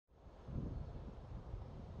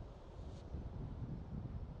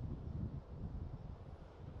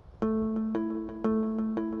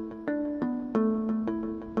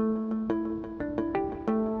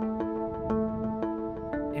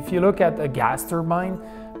If you look at a gas turbine,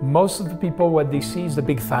 most of the people, what they see is the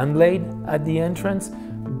big fan blade at the entrance.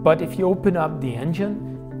 But if you open up the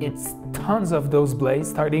engine, it's tons of those blades,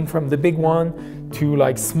 starting from the big one to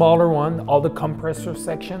like smaller one, all the compressor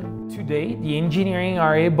section. Today, the engineering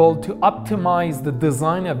are able to optimize the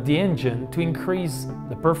design of the engine to increase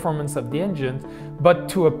the performance of the engine, but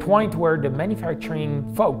to a point where the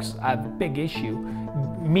manufacturing folks have big issue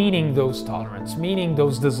meeting those tolerances, meeting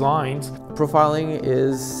those designs. Profiling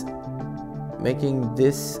is making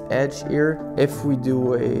this edge here, if we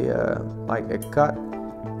do like a cut,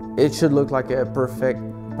 it should look like a perfect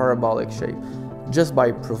parabolic shape. Just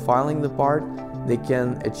by profiling the part, they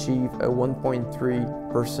can achieve a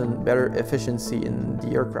 1.3% better efficiency in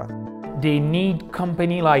the aircraft. They need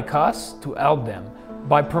company like us to help them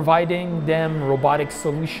by providing them robotic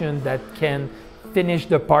solution that can finish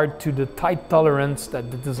the part to the tight tolerance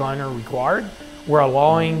that the designer required. We're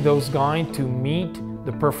allowing those guys to meet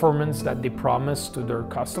the performance that they promise to their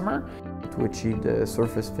customer, to achieve the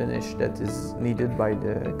surface finish that is needed by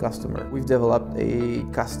the customer. We've developed a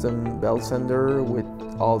custom belt sander with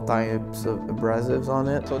all types of abrasives on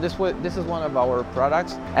it. So this is one of our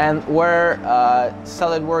products, and where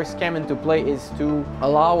Solidworks came into play is to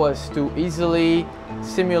allow us to easily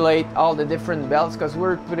simulate all the different belts, because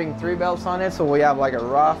we're putting 3 belts on it. So we have like a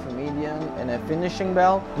rough, a medium, and a finishing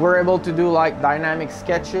belt. We're able to do like dynamic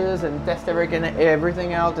sketches and test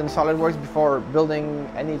everything out in Solidworks before building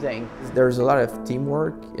anything. There's a lot of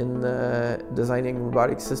teamwork in designing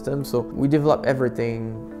robotic systems, so we develop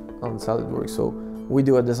everything on Solidworks. So we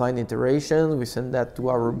do a design iteration, we send that to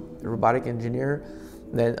our robotic engineer,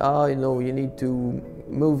 then you know, you need to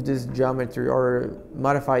move this geometry or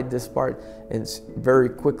modify this part, and very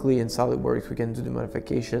quickly in SolidWorks we can do the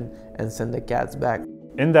modification and send the CADs back.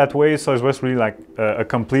 In that way, SolidWorks really like a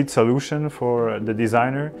complete solution for the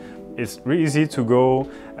designer. It's really easy to go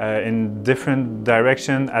in different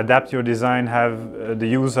direction, adapt your design, have the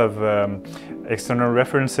use of external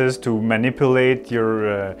references to manipulate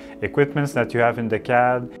your equipments that you have in the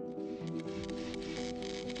CAD.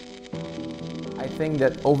 I think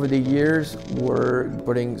that over the years we're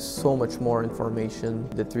putting so much more information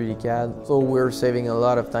in the 3D CAD, so we're saving a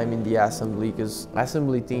lot of time in the assembly, because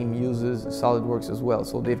assembly team uses SolidWorks as well.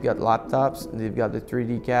 So they've got laptops and they've got the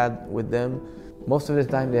 3D CAD with them. Most of the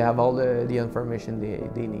time they have all the information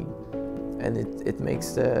they need, and it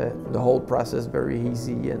makes the whole process very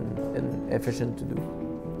easy and efficient to do.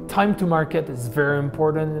 Time to market is very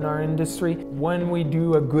important in our industry. When we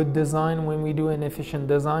do a good design, when we do an efficient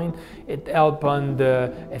design, it helps on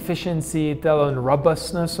the efficiency, it helps on the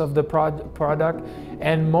robustness of the product,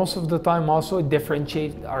 and most of the time also it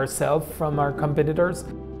differentiates ourselves from our competitors.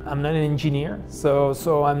 I'm not an engineer, so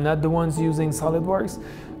I'm not the ones using SolidWorks,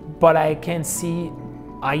 but I can see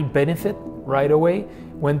I benefit right away.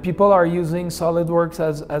 When people are using SolidWorks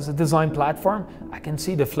as a design platform, I can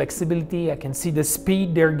see the flexibility, I can see the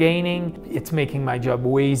speed they're gaining. It's making my job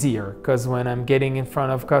way easier, because when I'm getting in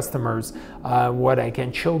front of customers, what I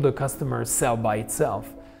can show the customers sell by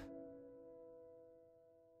itself.